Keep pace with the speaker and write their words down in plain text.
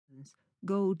earrings,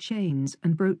 gold chains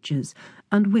and brooches,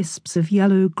 and wisps of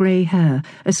yellow-grey hair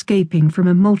escaping from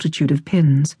a multitude of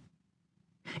pins.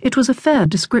 It was a fair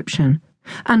description,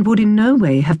 and would in no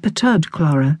way have perturbed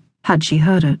Clara, had she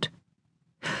heard it.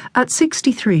 At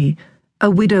 63,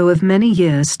 a widow of many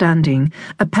years' standing,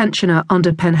 a pensioner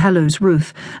under Penhallow's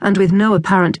roof, and with no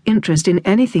apparent interest in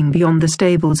anything beyond the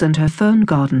stables and her fern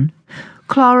garden,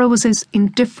 Clara was as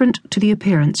indifferent to the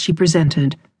appearance she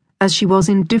presented as she was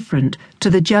indifferent to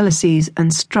the jealousies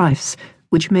and strifes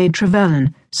which made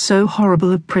Trevelyan so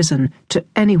horrible a prison to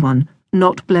anyone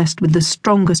not blessed with the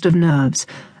strongest of nerves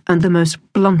and the most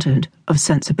blunted of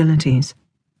sensibilities.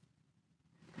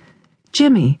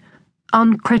 Jimmy,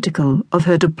 uncritical of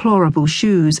her deplorable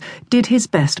shoes, did his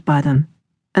best by them,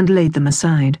 and laid them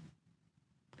aside.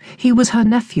 He was her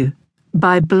nephew,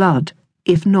 by blood,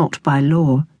 if not by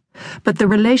law, but the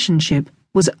relationship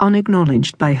was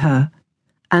unacknowledged by her,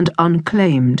 and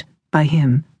unclaimed by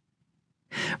him.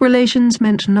 Relations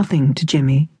meant nothing to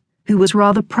Jimmy, who was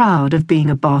rather proud of being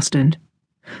a bastard.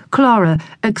 Clara,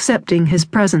 accepting his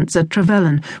presence at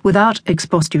Trevelyan without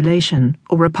expostulation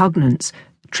or repugnance,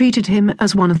 treated him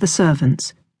as one of the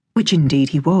servants, which indeed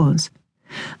he was,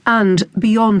 and,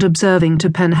 beyond observing to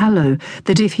Penhallow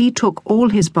that if he took all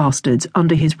his bastards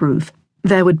under his roof,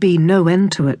 there would be no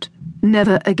end to it,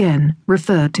 never again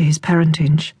referred to his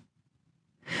parentage.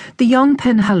 The young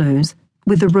Penhallows,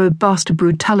 with the robust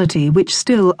brutality which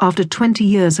still, after 20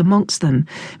 years amongst them,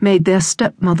 made their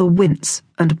stepmother wince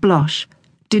and blush,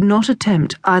 did not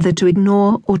attempt either to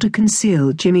ignore or to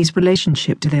conceal Jimmy's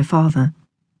relationship to their father.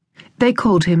 They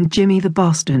called him Jimmy the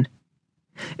Bastard.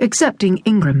 Excepting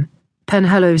Ingram,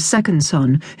 Penhallow's second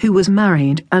son, who was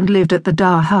married and lived at the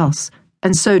Dower House,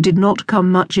 and so did not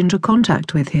come much into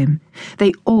contact with him,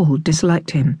 they all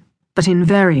disliked him, but in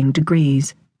varying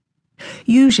degrees.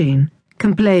 Eugene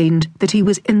complained that he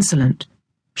was insolent.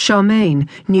 Charmaine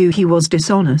knew he was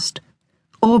dishonest.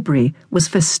 Aubrey was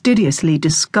fastidiously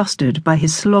disgusted by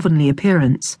his slovenly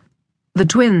appearance. The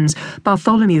twins,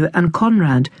 Bartholomew and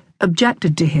Conrad,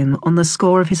 objected to him on the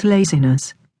score of his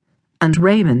laziness. And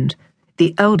Raymond,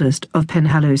 the eldest of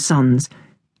Penhallow's sons,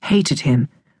 hated him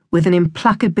with an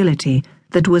implacability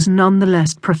that was none the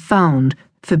less profound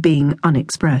for being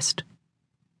unexpressed.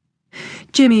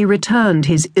 Jimmy returned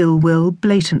his ill will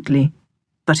blatantly,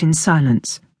 but in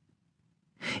silence.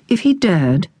 If he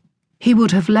dared, he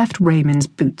would have left Raymond's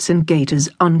boots and gaiters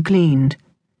uncleaned,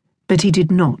 but he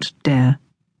did not dare.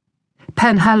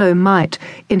 Penhallow might,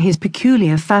 in his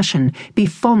peculiar fashion, be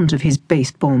fond of his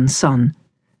base-born son,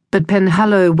 but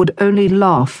Penhallow would only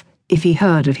laugh if he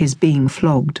heard of his being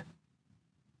flogged.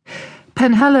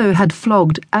 Penhallow had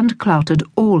flogged and clouted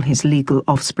all his legal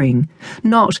offspring,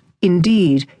 not,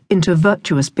 indeed, into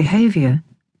virtuous behaviour,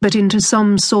 but into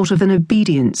some sort of an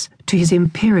obedience to his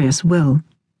imperious will.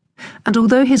 And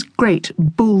although his great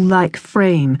bull-like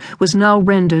frame was now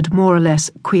rendered more or less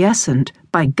quiescent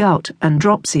by gout and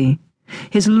dropsy,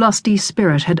 his lusty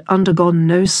spirit had undergone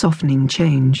no softening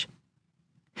change.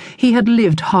 He had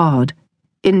lived hard,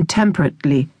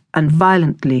 intemperately and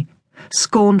violently,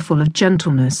 scornful of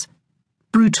gentleness,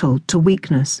 brutal to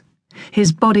weakness.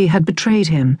 His body had betrayed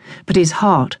him, but his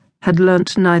heart had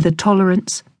learnt neither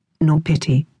tolerance nor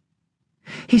pity.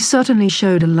 He certainly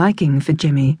showed a liking for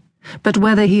Jimmy, but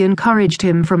whether he encouraged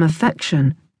him from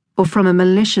affection or from a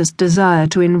malicious desire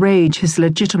to enrage his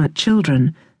legitimate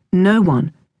children, no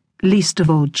one, least of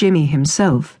all Jimmy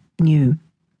himself, knew.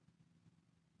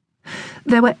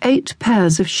 There were 8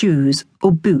 pairs of shoes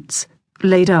or boots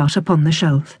laid out upon the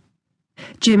shelf.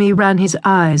 Jimmy ran his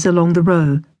eyes along the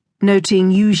row,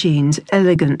 noting Eugene's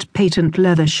elegant patent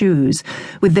leather shoes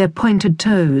with their pointed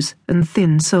toes and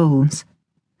thin soles,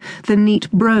 the neat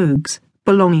brogues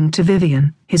belonging to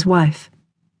Vivian, his wife,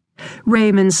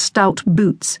 Raymond's stout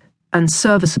boots and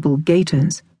serviceable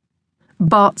gaiters,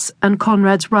 Bart's and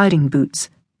Conrad's riding boots,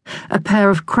 a pair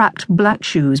of cracked black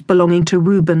shoes belonging to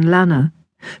Reuben Lanner,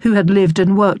 who had lived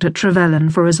and worked at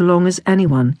Trevelyan for as long as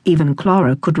anyone, even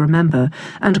Clara, could remember,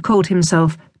 and called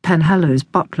himself Penhallow's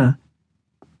butler.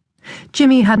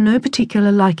 Jimmy had no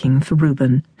particular liking for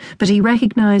Reuben, but he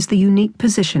recognised the unique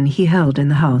position he held in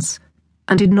the house,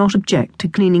 and did not object to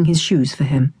cleaning his shoes for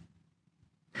him.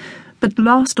 But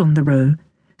last on the row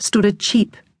stood a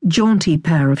cheap, jaunty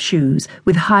pair of shoes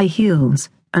with high heels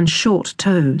and short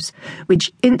toes,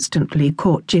 which instantly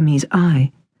caught Jimmy's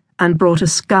eye and brought a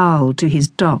scowl to his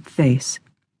dark face.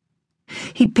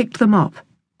 He picked them up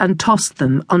and tossed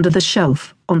them under the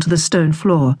shelf onto the stone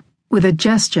floor, with a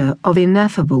gesture of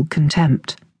ineffable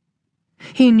contempt.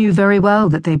 He knew very well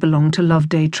that they belonged to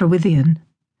Loveday Trewithian,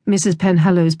 Mrs.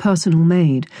 Penhallow's personal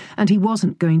maid, and he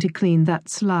wasn't going to clean that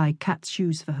sly cat's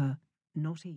shoes for her, not he.